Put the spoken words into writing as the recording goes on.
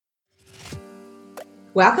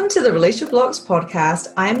Welcome to the Release Your Blocks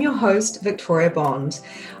podcast. I am your host, Victoria Bond.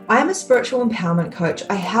 I am a spiritual empowerment coach.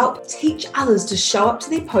 I help teach others to show up to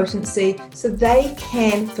their potency so they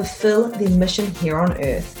can fulfill their mission here on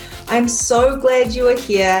earth. I'm so glad you are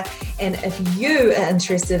here. And if you are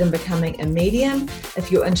interested in becoming a medium,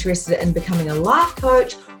 if you're interested in becoming a life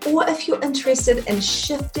coach, or if you're interested in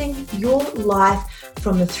shifting your life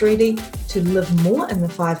from the 3D to live more in the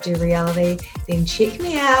 5D reality, then check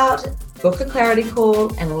me out, book a clarity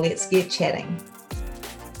call, and let's get chatting.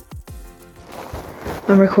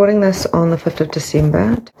 I'm recording this on the 5th of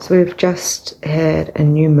December. So we've just had a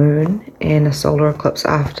new moon and a solar eclipse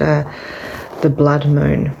after the blood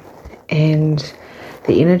moon. And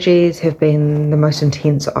the energies have been the most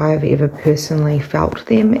intense I've ever personally felt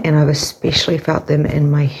them, and I've especially felt them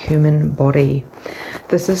in my human body.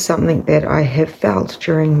 This is something that I have felt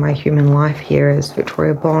during my human life here as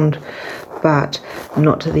Victoria Bond, but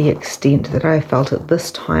not to the extent that I felt it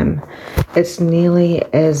this time. It's nearly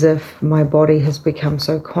as if my body has become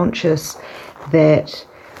so conscious that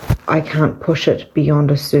I can't push it beyond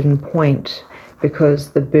a certain point,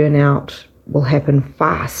 because the burnout will happen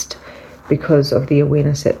fast because of the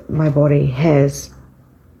awareness that my body has.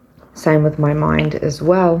 Same with my mind as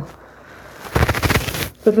well.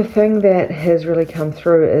 But the thing that has really come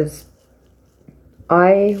through is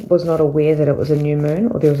I was not aware that it was a new moon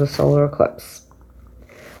or there was a solar eclipse.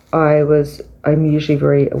 I'm usually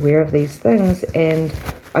very aware of these things, and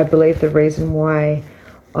I believe the reason why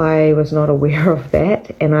I was not aware of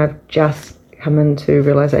that, and I've just come into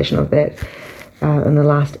realization of that in the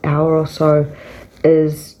last hour or so,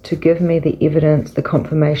 is to give me the evidence, the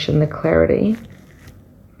confirmation, the clarity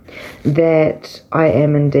that I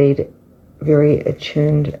am indeed very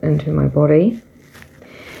attuned into my body,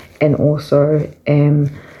 and also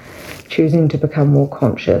am choosing to become more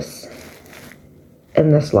conscious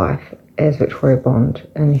in this life as Victoria Bond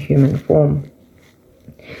in human form.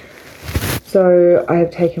 So I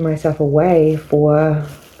have taken myself away for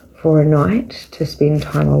a night to spend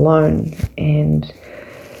time alone, and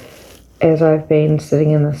as I've been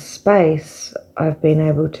sitting in this space, I've been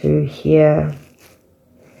able to hear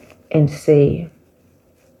and see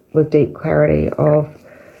with deep clarity of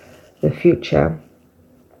the future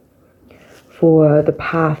for the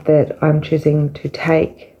path that I'm choosing to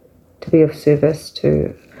take to be of service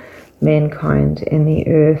to mankind and the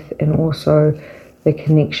earth, and also the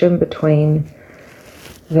connection between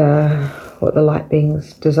what the light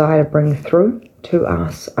beings desire to bring through to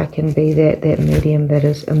us. I can be that medium that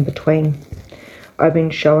is in between. I've been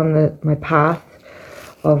shown my path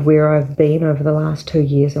of where I've been over the last 2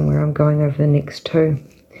 years and where I'm going over the next 2.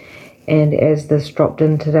 And as this dropped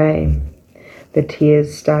in today, the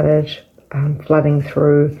tears started flooding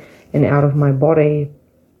through and out of my body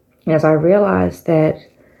as I realized that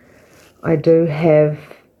I do have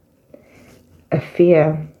a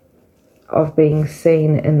fear of being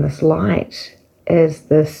seen in this light as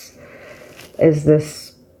this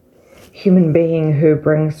human being who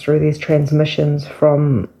brings through these transmissions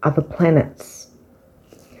from other planets,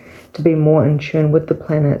 to be more in tune with the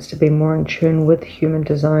planets, to be more in tune with human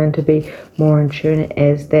design, to be more in tune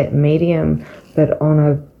as that medium, but on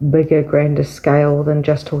a bigger, grander scale than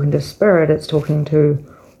just talking to spirit. It's talking to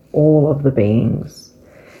all of the beings,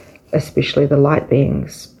 especially the light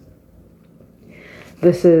beings.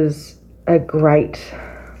 This is a great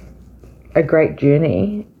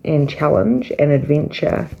journey and challenge and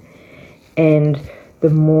adventure, and the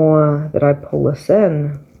more that I pull this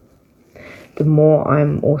in, the more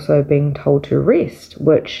I'm also being told to rest,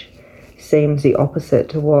 which seems the opposite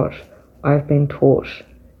to what I've been taught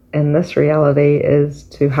in this reality, is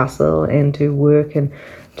to hustle and to work and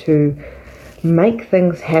to make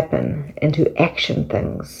things happen and to action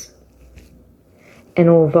things. And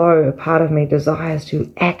although a part of me desires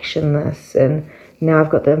to action this, and now I've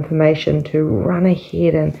got the information to run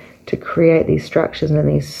ahead and to create these structures and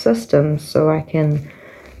these systems so I can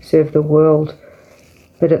serve the world,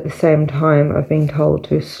 but at the same time I've been told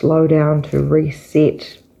to slow down, to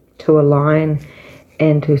reset, to align,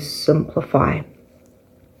 and to simplify.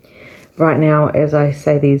 Right now, as I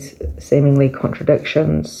say these seemingly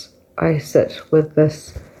contradictions, I sit with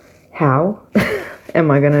this, how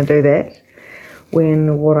am I going to do that,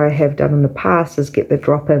 when what I have done in the past is get the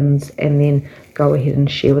drop-ins and then go ahead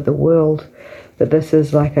and share with the world. But this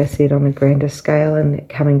is, like I said, on a grander scale and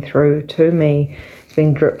coming through to me. It's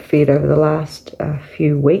been drip-fed over the last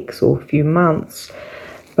few weeks or few months,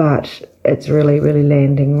 but it's really, really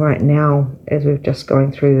landing right now as we're just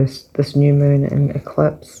going through this new moon and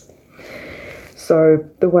eclipse. So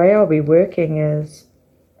the way I'll be working is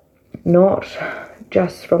not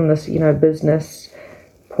just from this, business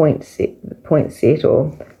point point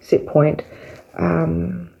set point.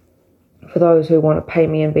 For those who want to pay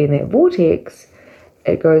me and be in that vortex,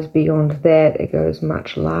 it goes beyond that. It goes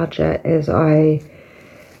much larger as I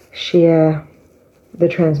share the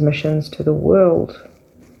transmissions to the world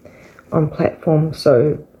on platforms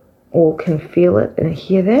so all can feel it and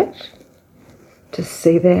hear that, to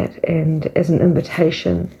see that, and as an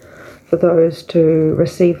invitation for those to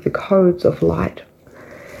receive the codes of light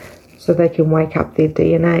so they can wake up their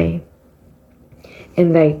DNA,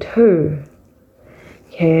 and they too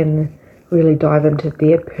can really dive into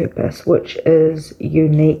their purpose, which is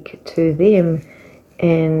unique to them.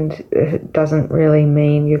 And it doesn't really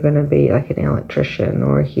mean you're going to be like an electrician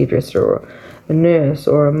or a hairdresser or a nurse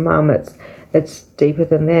or a mum. It's deeper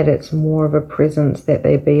than that. It's more of a presence that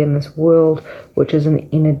they be in this world, which is an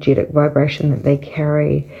energetic vibration that they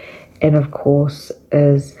carry, and of course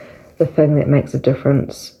is the thing that makes a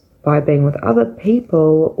difference by being with other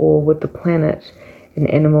people or with the planet and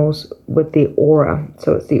animals with their aura.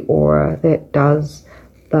 So it's the aura that does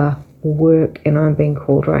the work, and I'm being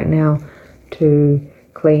called right now to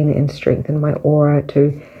clean and strengthen my aura,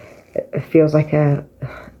 it feels like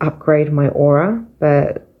upgrade my aura,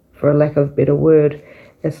 but for a lack of a better word,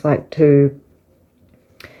 it's like to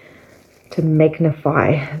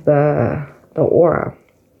magnify the aura.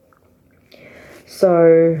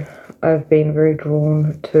 So I've been very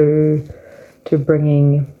drawn to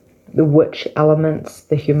bringing the witch elements,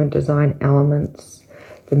 the human design elements,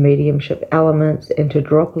 the mediumship elements, and to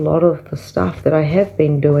drop a lot of the stuff that I have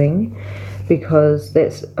been doing, because a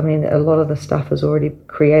lot of the stuff is already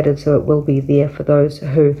created, so it will be there for those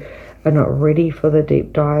who are not ready for the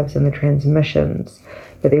deep dives and the transmissions.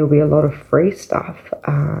 But there will be a lot of free stuff,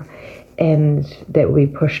 and that will be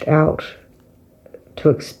pushed out to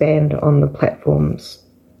expand on the platforms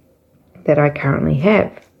that I currently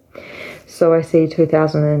have. So I see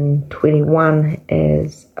 2021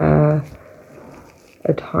 as a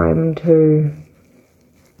time to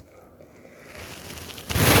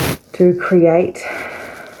create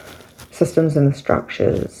systems and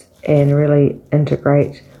structures and really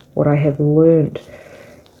integrate what I have learned,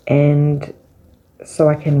 and so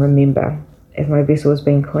I can remember as my vessel has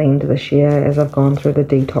been cleaned this year, as I've gone through the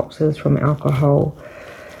detoxes from alcohol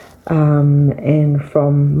and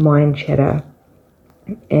from mind chatter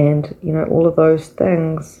and all of those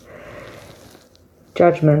things,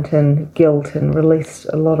 judgment and guilt, and released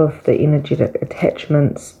a lot of the energetic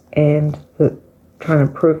attachments and trying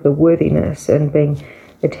to prove the worthiness and being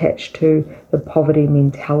attached to the poverty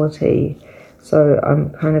mentality. So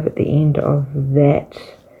I'm kind of at the end of that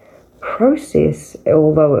process,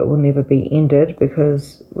 although it will never be ended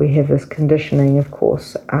because we have this conditioning, of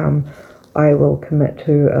course. I will commit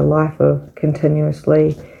to a life of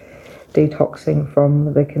continuously detoxing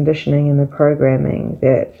from the conditioning and the programming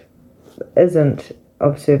that isn't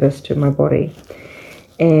of service to my body,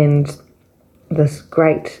 and this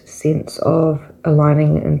great sense of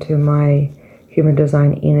aligning into my human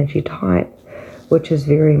design energy type, which is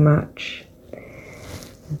very much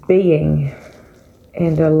being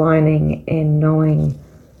and aligning and knowing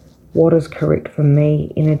what is correct for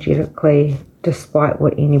me energetically, despite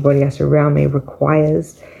what anybody else around me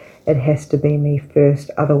requires. It has to be me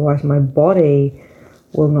first, otherwise my body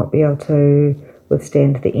will not be able to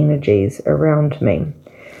withstand the energies around me.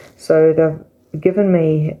 So they've given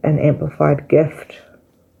me an amplified gift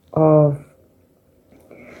of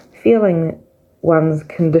feeling one's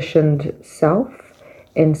conditioned self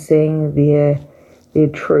and seeing their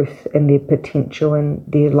truth and their potential and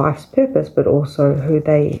their life's purpose, but also who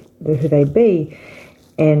they be.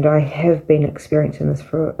 And I have been experiencing this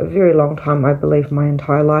for a very long time, I believe my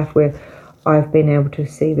entire life, where I've been able to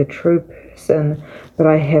see the true person, but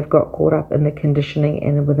I have got caught up in the conditioning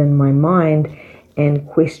and within my mind and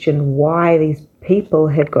questioned why these people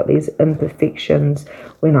have got these imperfections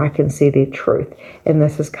when I can see their truth. And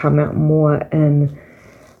this has come out more in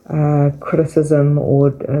criticism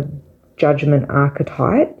or judgment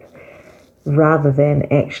archetype, rather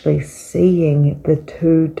than actually seeing the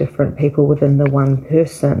two different people within the one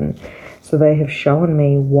person. So they have shown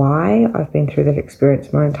me why I've been through that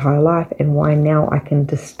experience my entire life, and why now I can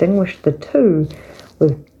distinguish the two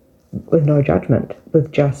with no judgment,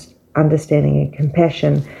 with just understanding and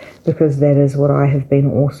compassion, because that is what I have been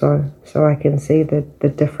also. So I can see the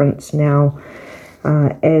difference now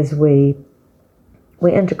as we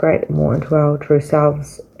integrate more into our true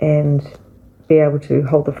selves and be able to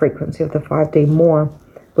hold the frequency of the 5D more,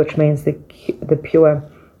 which means the pure,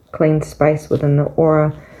 clean space within the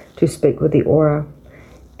aura, to speak with the aura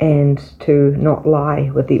and to not lie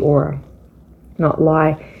with the aura. Not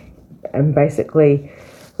lie, and basically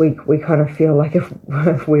we kind of feel like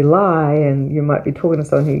if we lie, and you might be talking to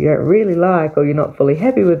someone who you don't really like, or you're not fully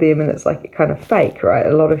happy with them, and it's like kind of fake, right?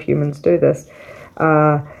 A lot of humans do this.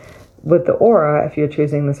 With the aura, if you're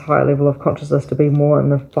choosing this higher level of consciousness to be more in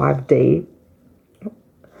the 5D,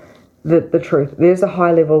 the truth, there's a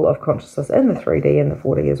high level of consciousness in the 3D and the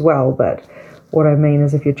 4D as well, but what I mean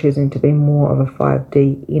is if you're choosing to be more of a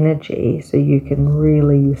 5D energy, so you can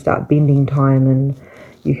really start bending time, and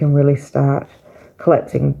you can really start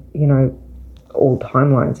collapsing, all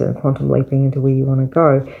timelines and quantum leaping into where you want to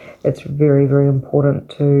go. It's very, very important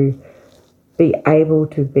to be able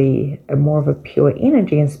to be more of a pure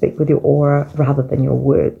energy and speak with your aura rather than your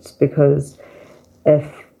words, because if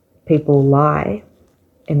people lie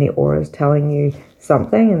and their aura is telling you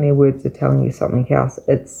something and their words are telling you something else,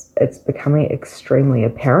 it's becoming extremely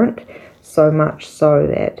apparent, so much so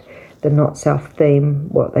that the not self theme,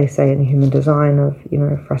 what they say in human design of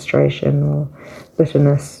frustration or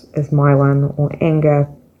bitterness is my one, or anger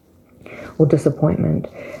or disappointment,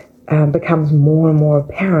 becomes more and more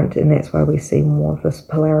apparent, and that's why we see more of this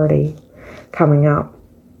polarity coming up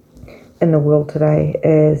in the world today,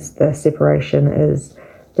 as the separation is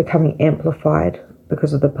becoming amplified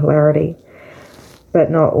because of the polarity. But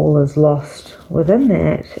not all is lost within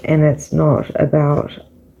that, and it's not about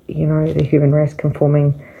the human race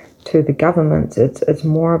conforming to the governments. It's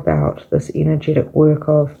more about this energetic work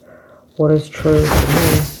of what is true for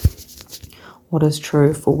me, what is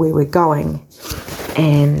true for where we're going,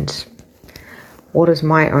 and what is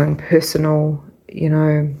my own personal,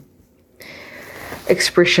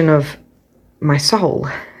 expression of my soul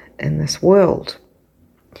in this world.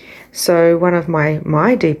 So one of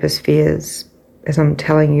my deepest fears, as I'm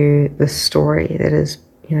telling you this story that is,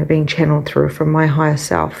 being channeled through from my higher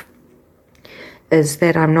self, is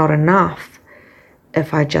that I'm not enough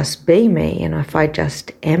if I just be me, and if I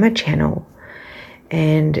just am a channel.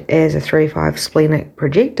 And as a 3-5 splenic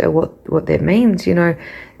projector, what that means,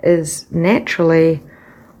 is naturally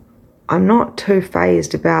I'm not too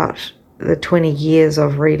fazed about the 20 years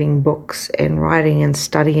of reading books and writing and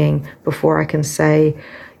studying before I can say,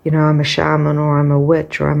 I'm a shaman, or I'm a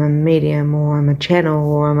witch, or I'm a medium, or I'm a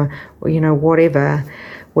channel, or I'm a,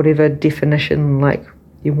 whatever definition like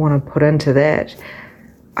you want to put into that.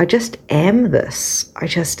 I just am this. I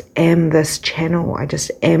just am this channel. I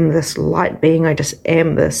just am this light being. I just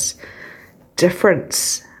am this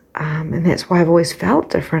difference. And that's why I've always felt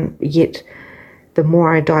different. Yet the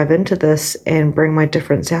more I dive into this and bring my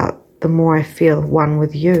difference out, the more I feel one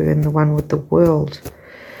with you and the one with the world.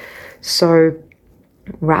 So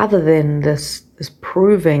rather than this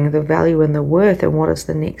proving the value and the worth and what is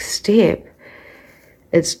the next step,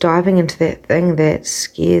 it's diving into that thing that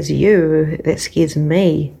scares you, that scares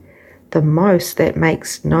me the most, that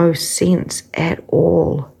makes no sense at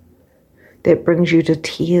all, that brings you to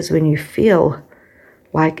tears when you feel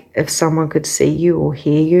like if someone could see you or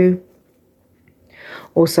hear you,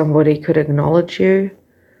 or somebody could acknowledge you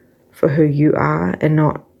for who you are and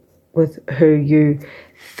not with who you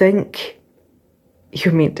think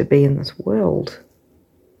you're meant to be in this world,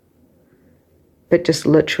 but just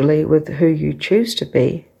literally with who you choose to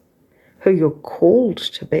be, who you're called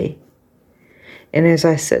to be. And as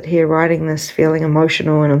I sit here writing this, feeling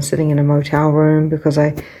emotional, and I'm sitting in a motel room because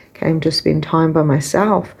I came to spend time by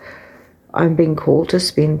myself, I'm being called to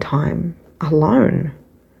spend time alone.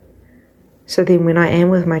 So then when I am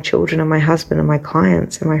with my children and my husband and my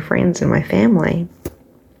clients and my friends and my family,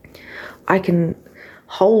 I can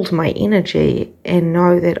hold my energy and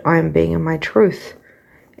know that I'm being in my truth,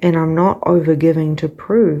 and I'm not overgiving to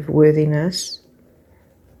prove worthiness.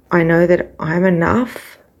 I know that I'm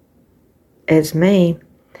enough as me,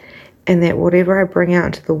 and that whatever I bring out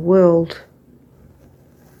into the world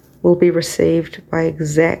will be received by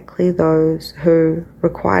exactly those who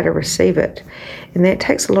require to receive it. And that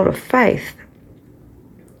takes a lot of faith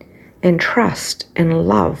and trust and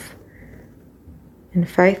love. And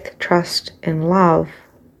faith, trust, and love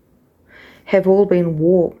have all been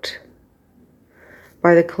warped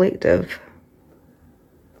by the collective.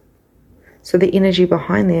 So the energy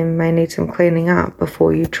behind them may need some cleaning up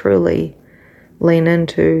before you truly lean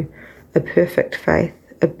into a perfect faith,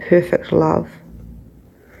 a perfect love,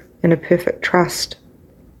 and a perfect trust.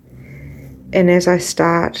 And as I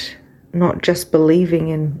start not just believing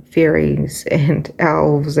in fairies and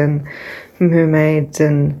elves and mermaids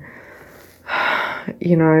and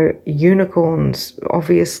unicorns,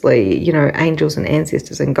 obviously, angels and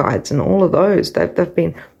ancestors and guides and all of those, they've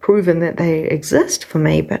been proven that they exist for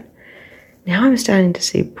me. But now I'm starting to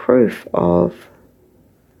see proof of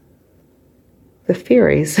the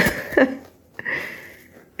fairies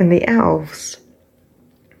and the elves.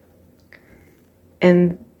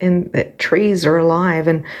 And and that trees are alive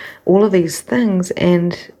and all of these things.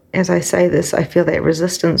 And as I say this, I feel that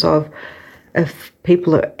resistance of, if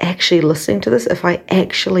people are actually listening to this, if I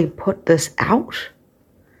actually put this out,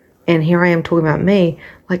 and here I am talking about me,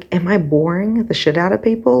 like, am I boring the shit out of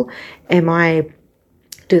people?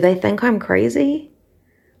 Do they think I'm crazy?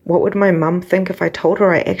 What would my mum think if I told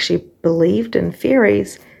her I actually believed in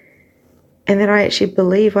fairies and that I actually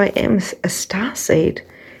believe I am a starseed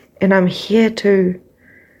and I'm here to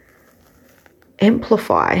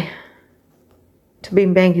amplify, to be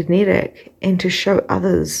magnetic, and to show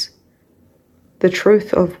others the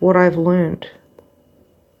truth of what I've learned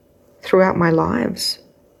throughout my lives.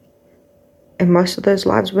 And most of those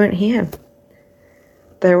lives weren't here.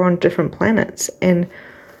 They were on different planets. And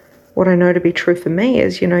what I know to be true for me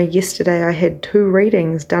is, yesterday I had 2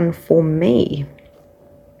 readings done for me.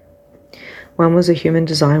 One was a human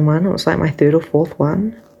design one. It was like my 3rd or 4th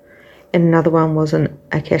one. And another one was an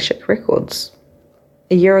Akashic Records.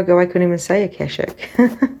 A year ago, I couldn't even say Akashic.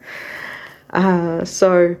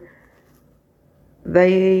 So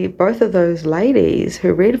both of those ladies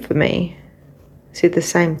who read for me said the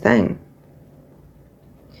same thing.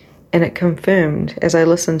 And it confirmed, as I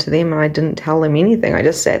listened to them and I didn't tell them anything, I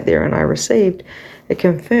just sat there and I received, it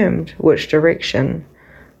confirmed which direction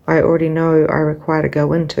I already know I require to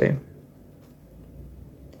go into.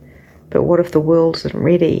 But what if the world isn't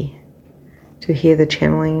ready to hear the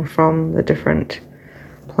channeling from the different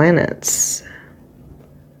planets?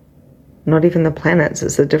 Not even the planets,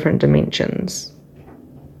 it's the different dimensions.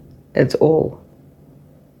 It's all.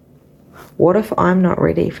 What if I'm not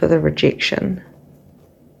ready for the rejection?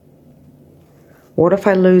 What if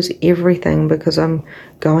I lose everything because I'm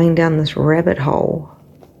going down this rabbit hole?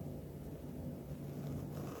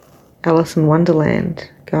 Alice in Wonderland,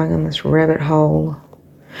 going on this rabbit hole.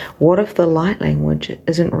 What if the light language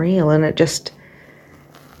isn't real and it just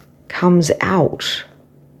comes out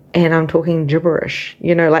and I'm talking gibberish,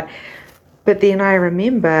 but then I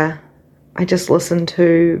remember I just listened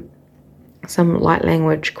to some light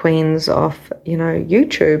language queens off,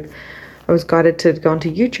 YouTube. I was guided to go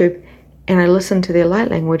onto YouTube and I listened to their light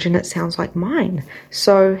language and it sounds like mine.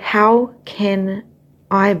 So how can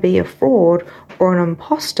I be a fraud or an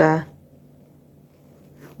imposter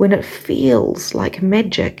when it feels like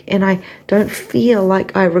magic and I don't feel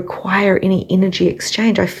like I require any energy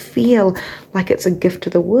exchange? I feel like it's a gift to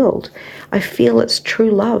the world. I feel it's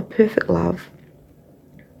true love, perfect love.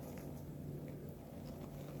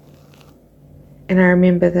 And I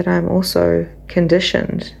remember that I'm also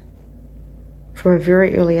conditioned from a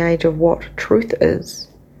very early age of what truth is,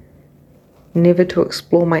 never to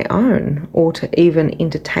explore my own or to even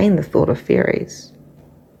entertain the thought of fairies.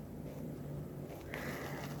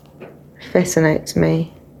 It fascinates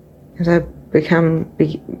me as I become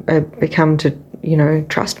to,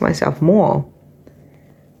 trust myself more,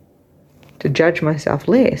 to judge myself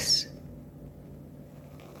less,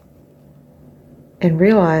 and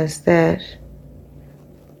realize that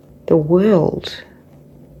the world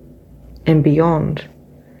and beyond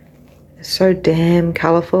is so damn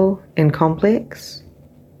colourful and complex.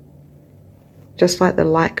 Just like the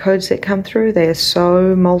light codes that come through, they are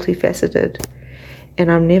so multifaceted.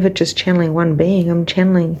 And I'm never just channeling one being, I'm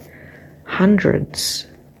channeling hundreds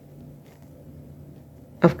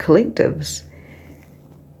of collectives.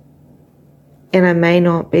 And I may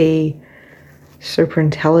not be super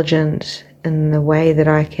intelligent in the way that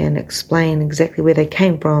I can explain exactly where they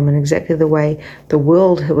came from and exactly the way the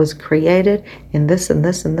world was created and this and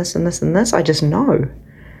this and this and this and this. I just know.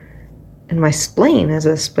 And my spleen, as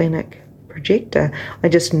a splenic projector, I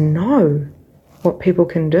just know what people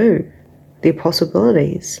can do, their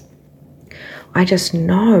possibilities. I just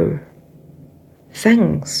know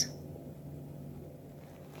things.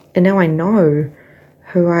 And now I know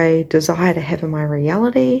who I desire to have in my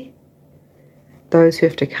reality, those who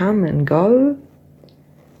have to come and go.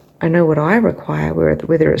 I know what I require,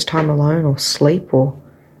 whether it's time alone or sleep or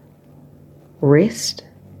rest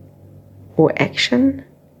or action.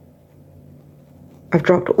 I've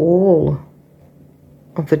dropped all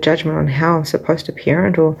of the judgment on how I'm supposed to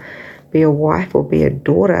parent or be a wife or be a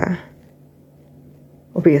daughter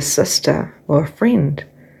or be a sister or a friend.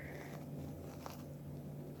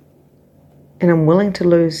 And I'm willing to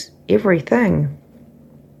lose everything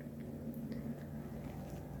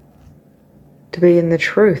to be in the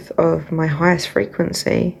truth of my highest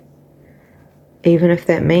frequency, even if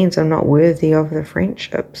that means I'm not worthy of the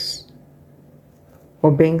friendships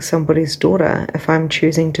or being somebody's daughter. If I'm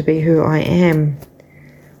choosing to be who I am,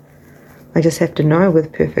 I just have to know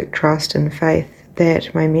with perfect trust and faith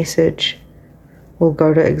that my message will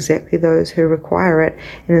go to exactly those who require it.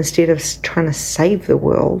 And instead of trying to save the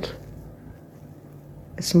world,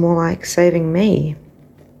 it's more like saving me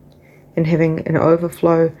and having an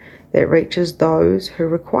overflow that reaches those who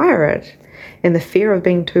require it. And the fear of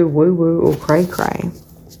being too woo-woo or cray-cray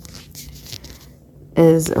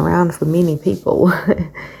is around for many people.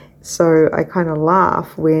 So I kind of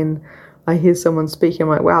laugh when I hear someone speaking. I'm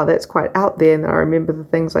like, wow, that's quite out there. And then I remember the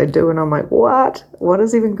things I do and I'm like, what? What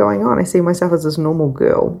is even going on? I see myself as this normal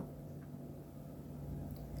girl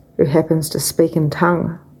who happens to speak in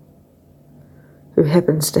tongue, who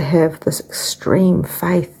happens to have this extreme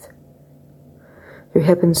faith, who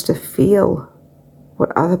happens to feel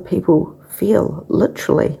what other people feel,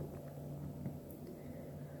 literally.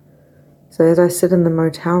 So as I sit in the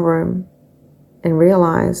motel room and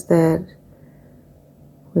realize that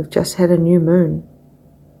we've just had a new moon,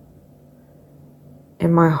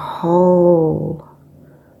 and my whole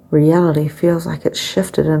reality feels like it's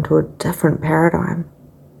shifted into a different paradigm,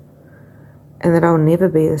 and that I'll never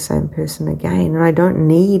be the same person again, and I don't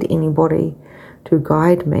need anybody to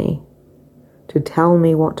guide me, to tell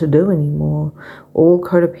me what to do anymore. All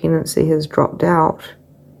codependency has dropped out.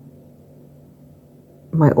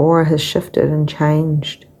 My aura has shifted and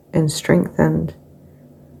changed and strengthened.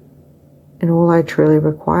 And all I truly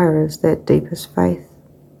require is that deepest faith.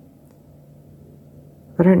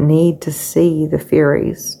 I don't need to see the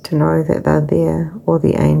fairies to know that they're there, or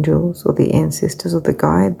the angels, or the ancestors, or the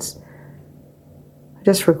guides. I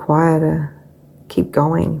just require to keep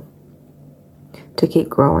going, to keep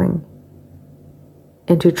growing,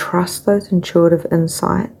 and to trust those intuitive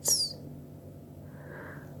insights.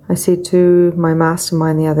 I said to my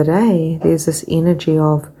mastermind the other day, there's this energy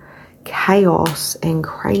of chaos and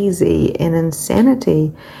crazy and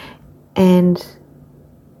insanity, and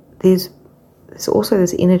there's also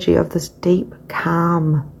this energy of this deep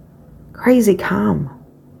calm, crazy calm,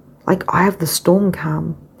 like eye of the storm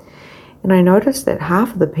calm. And I noticed that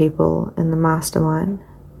half of the people in the mastermind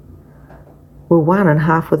were one and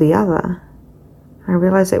half were the other. I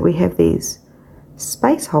realized that we have these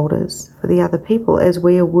space holders for the other people as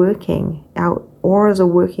we are working. Our auras are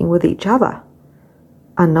working with each other,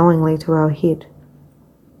 unknowingly to our head.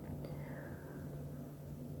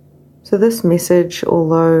 So this message,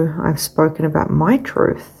 although I've spoken about my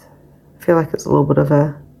truth, I feel like it's a little bit of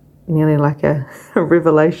nearly like a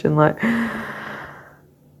revelation, like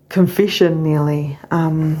confession nearly.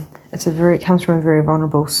 It comes from a very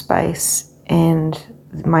vulnerable space, and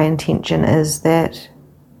my intention is that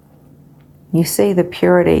you see the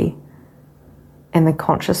purity and the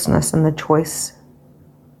consciousness and the choice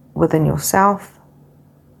within yourself,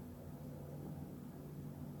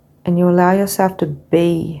 and you allow yourself to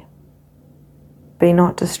be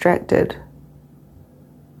not distracted,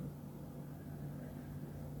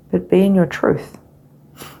 but be in your truth.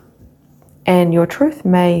 And your truth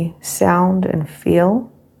may sound and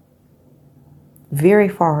feel very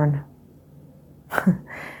foreign.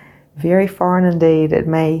 Very foreign indeed. It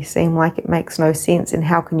may seem like it makes no sense, and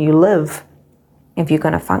how can you live if you're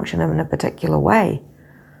going to function in a particular way?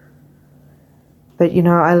 But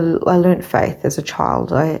I learned faith as a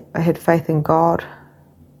child. I had faith in God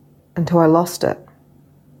until I lost it.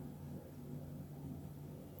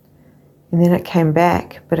 And then it came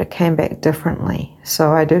back, but it came back differently.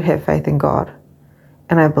 So I do have faith in God,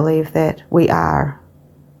 and I believe that we are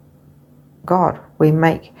God. We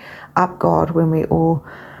make up God when we all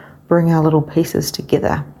bring our little pieces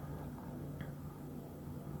together.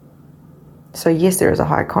 So yes, there is a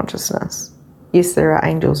high consciousness. Yes, there are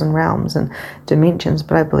angels and realms and dimensions,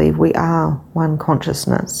 but I believe we are one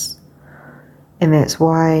consciousness. And that's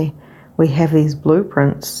why we have these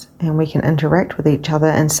blueprints and we can interact with each other.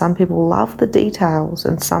 And some people love the details,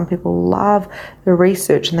 and some people love the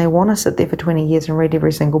research, and they want to sit there for 20 years and read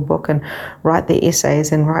every single book and write their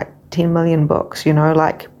essays and write 10 million books,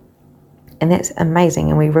 and that's amazing.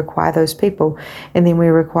 And we require those people. And then we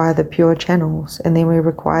require the pure channels. And then we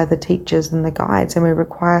require the teachers and the guides. And we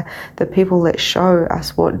require the people that show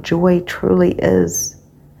us what joy truly is.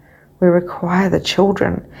 We require the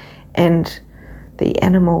children and the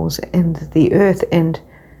animals and the earth. And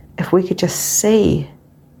if we could just see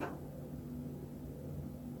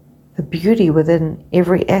the beauty within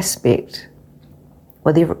every aspect,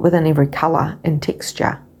 within every colour and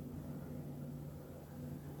texture,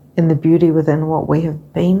 and the beauty within what we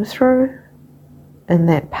have been through, in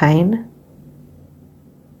that pain,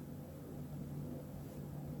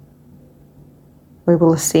 we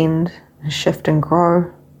will ascend and shift and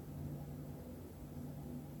grow.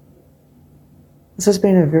 This has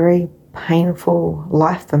been a very painful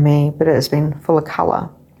life for me, but it has been full of colour.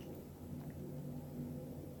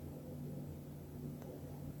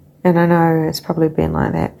 And I know it's probably been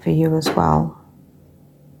like that for you as well,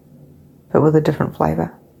 but with a different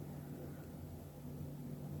flavour.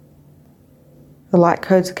 The light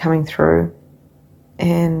codes are coming through,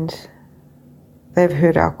 and they've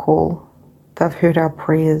heard our call. They've heard our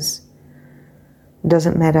prayers. It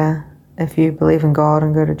doesn't matter if you believe in God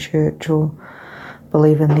and go to church or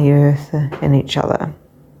believe in the earth and each other.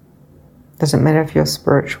 It doesn't matter if you're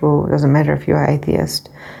spiritual. It doesn't matter if you're atheist.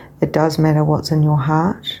 It does matter what's in your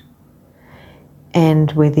heart,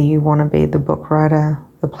 and whether you want to be the book writer,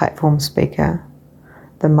 the platform speaker,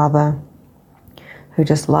 the mother who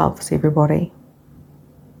just loves everybody,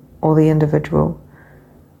 or the individual.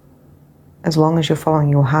 As long as you're following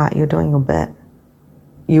your heart, you're doing your bit.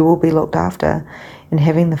 You will be looked after, and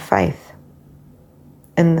having the faith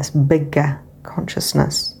in this bigger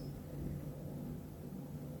consciousness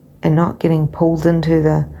and not getting pulled into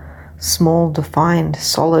the small, defined,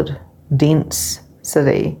 solid, dense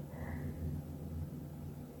city,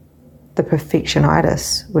 the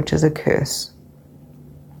perfectionitis, which is a curse,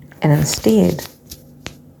 and instead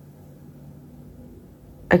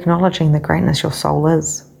acknowledging the greatness your soul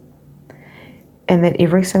is, and that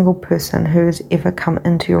every single person who has ever come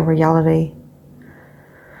into your reality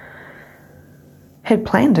had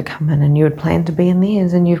planned to come in, and you had planned to be in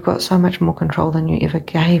theirs, and you've got so much more control than you ever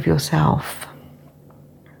gave yourself.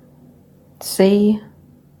 See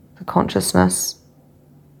the consciousness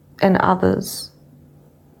in others,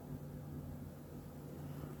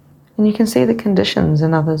 and you can see the conditions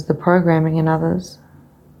in others, the programming in others.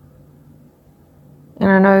 And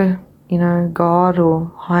I know, God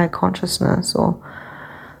or higher consciousness or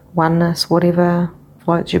oneness, whatever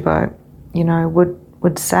floats your boat,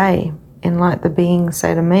 would say, and like the beings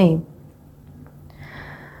say to me,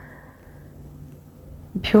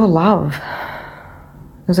 pure love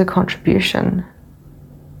is a contribution.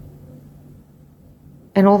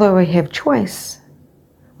 And although we have choice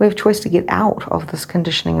to get out of this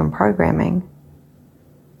conditioning and programming.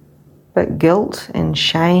 But guilt and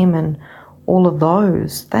shame and all of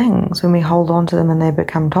those things, when we hold on to them and they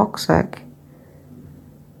become toxic,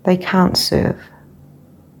 they can't serve.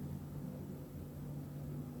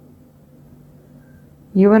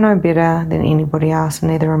 You are no better than anybody else,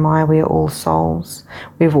 and neither am I. We are all souls.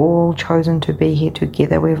 We've all chosen to be here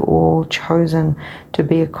together. We've all chosen to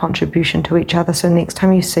be a contribution to each other. So next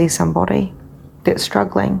time you see somebody that's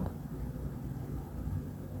struggling,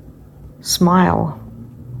 smile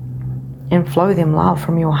and flow them love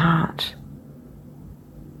from your heart.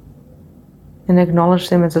 And acknowledge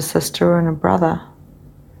them as a sister and a brother.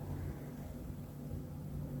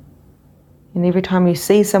 And every time you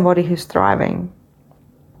see somebody who's thriving,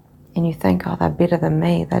 and you think, oh, they're better than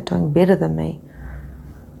me, they're doing better than me,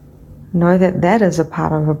 know that that is a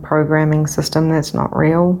part of a programming system that's not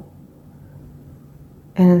real.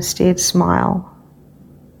 And instead smile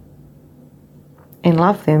and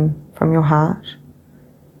love them from your heart,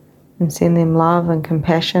 and send them love and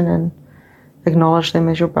compassion, and acknowledge them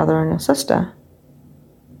as your brother and your sister.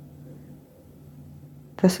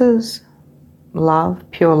 This is love,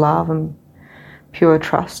 and pure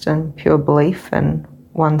trust, and pure belief in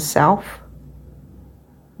oneself,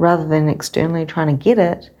 rather than externally trying to get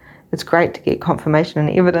it. It's great to get confirmation and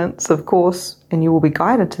evidence, of course, and you will be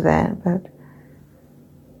guided to that, but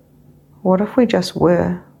what if we just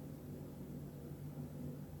were?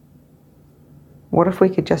 What if we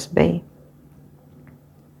could just be?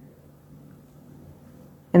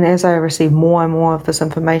 And as I receive more and more of this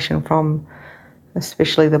information from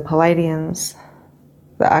especially the Palladians,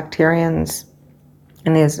 the Arcturians,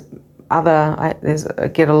 and I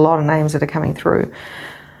get a lot of names that are coming through,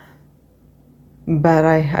 but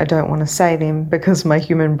I don't want to say them because my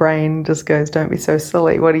human brain just goes, don't be so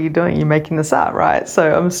silly, what are you doing, you're making this up, right?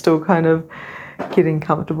 So I'm still kind of getting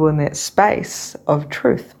comfortable in that space of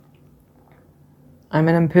truth. I'm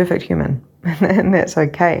an imperfect human, and that's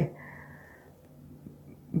okay.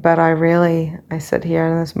 But I sit here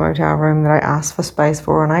in this motel room that I asked for space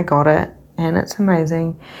for, and I got it, and it's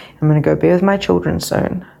amazing. I'm going to go be with my children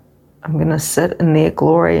soon. I'm going to sit in their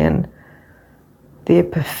glory and their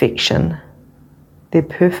perfection, their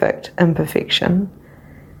perfect imperfection,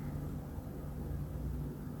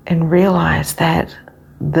 and realize that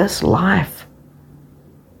this life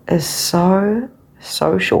is so,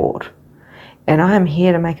 so short. And I am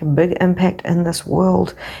here to make a big impact in this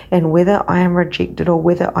world. And whether I am rejected or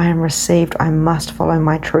whether I am received, I must follow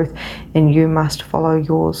my truth, and you must follow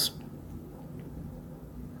yours.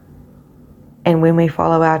 And when we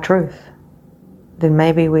follow our truth, then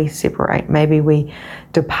maybe we separate, maybe we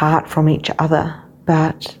depart from each other.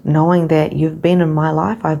 But knowing that you've been in my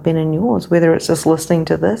life, I've been in yours, whether it's just listening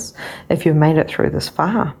to this, if you've made it through this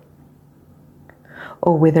far,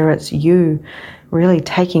 or whether it's you really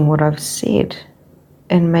taking what I've said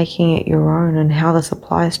and making it your own and how this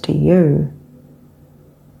applies to you.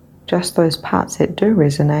 Just those parts that do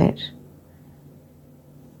resonate.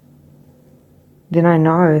 Then I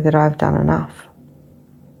know that I've done enough.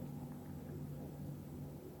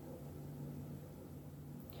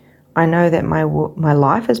 I know that my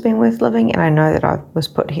life has been worth living, and I know that I was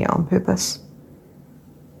put here on purpose.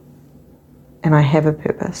 And I have a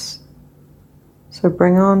purpose. So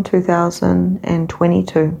bring on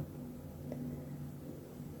 2022.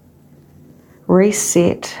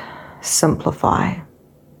 Reset, simplify,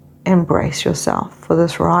 embrace yourself for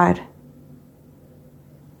this ride.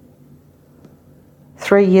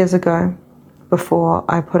 3 years ago, before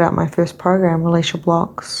I put out my first program, Release Your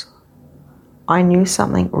Blocks, I knew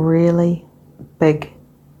something really big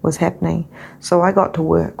was happening. So I got to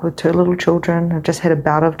work with 2 little children. I've just had a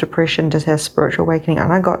bout of depression, just had a spiritual awakening,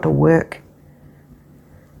 and I got to work.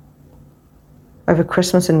 Over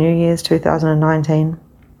Christmas and New Year's 2019,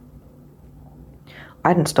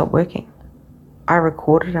 I didn't stop working. I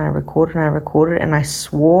recorded and I recorded and I recorded, and I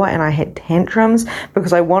swore and I had tantrums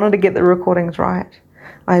because I wanted to get the recordings right.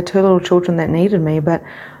 I had 2 little children that needed me, but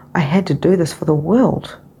I had to do this for the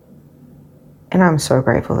world. And I'm so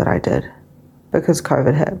grateful that I did, because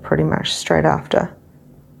COVID hit pretty much straight after.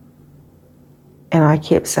 And I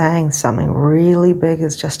kept saying something really big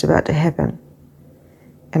is just about to happen.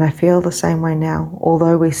 And I feel the same way now.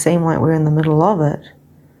 Although we seem like we're in the middle of it,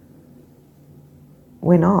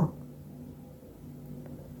 we're not.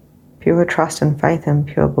 Pure trust and faith and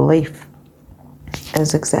pure belief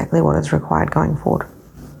is exactly what is required going forward.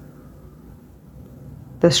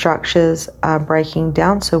 The structures are breaking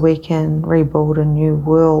down so we can rebuild a new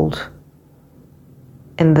world.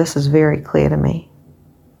 And this is very clear to me.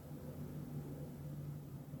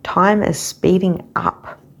 Time is speeding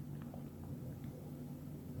up.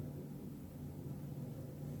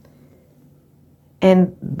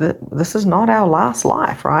 And this is not our last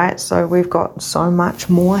life, right? So we've got so much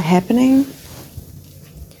more happening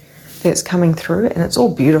that's coming through, and it's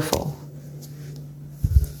all beautiful.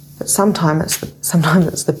 But sometimes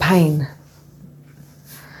it's the pain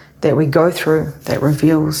that we go through that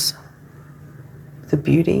reveals the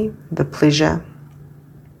beauty, the pleasure,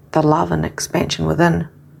 the love and expansion within.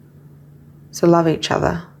 So love each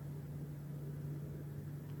other.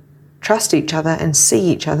 Trust each other and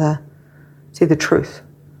see each other. See the truth.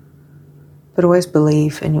 But always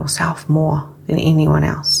believe in yourself more than anyone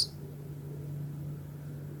else.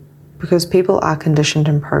 Because people are conditioned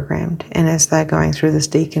and programmed, and as they're going through this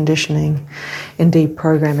deconditioning and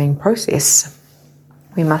deprogramming process,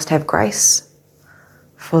 we must have grace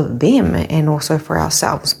for them and also for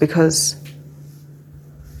ourselves, because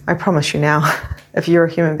I promise you now, if you're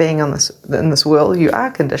a human being in this world, you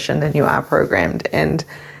are conditioned and you are programmed, and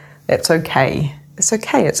that's okay. It's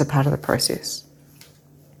okay, it's a part of the process.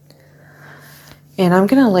 And I'm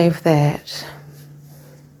going to leave that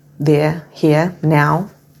there, here, now.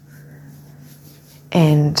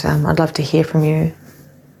 And I'd love to hear from you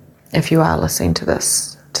if you are listening to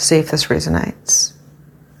this, to see if this resonates.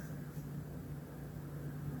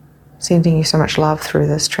 Sending you so much love through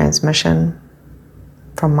this transmission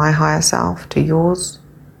from my higher self to yours.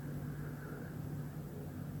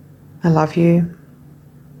 I love you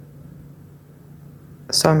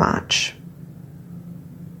so much.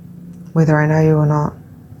 Whether I know you or not,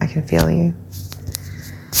 I can feel you.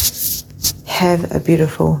 Have a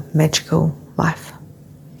beautiful, magical life.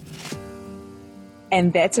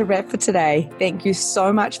 And that's a wrap for today. Thank you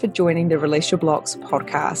so much for joining the Release Your Blocks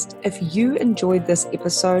podcast. If you enjoyed this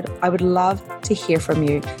episode, I would love to hear from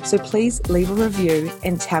you. So please leave a review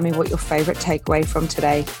and tell me what your favorite takeaway from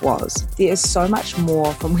today was. There is so much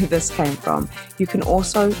more from where this came from. You can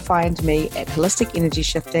also find me at Holistic Energy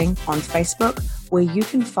Shifting on Facebook, where you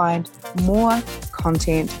can find more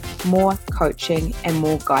content, more coaching, and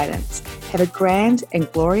more guidance. Have a grand and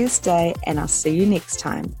glorious day, and I'll see you next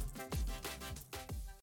time.